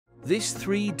This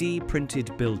 3D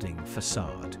printed building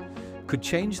facade could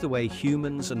change the way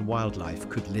humans and wildlife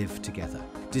could live together.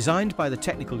 Designed by the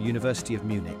Technical University of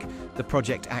Munich, the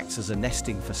project acts as a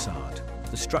nesting facade.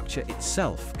 The structure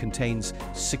itself contains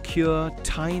secure,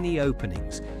 tiny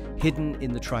openings hidden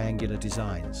in the triangular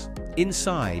designs.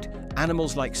 Inside,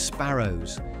 animals like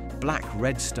sparrows, black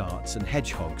redstarts and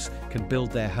hedgehogs can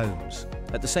build their homes.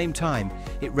 At the same time,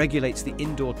 it regulates the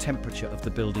indoor temperature of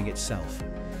the building itself.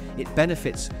 It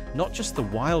benefits not just the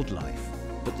wildlife,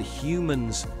 but the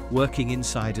humans working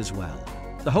inside as well.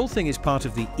 The whole thing is part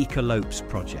of the Ecolopes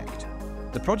project.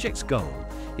 The project's goal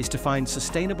is to find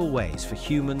sustainable ways for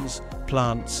humans,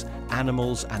 plants,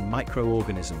 animals and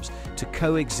microorganisms to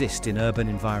coexist in urban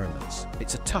environments.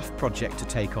 It's a tough project to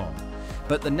take on,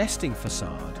 but the nesting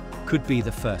facade could be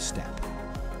the first step.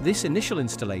 This initial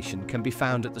installation can be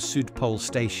found at the Südpol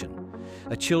Station,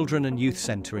 a children and youth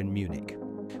centre in Munich.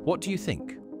 What do you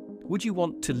think? Would you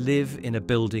want to live in a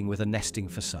building with a nesting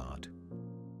facade?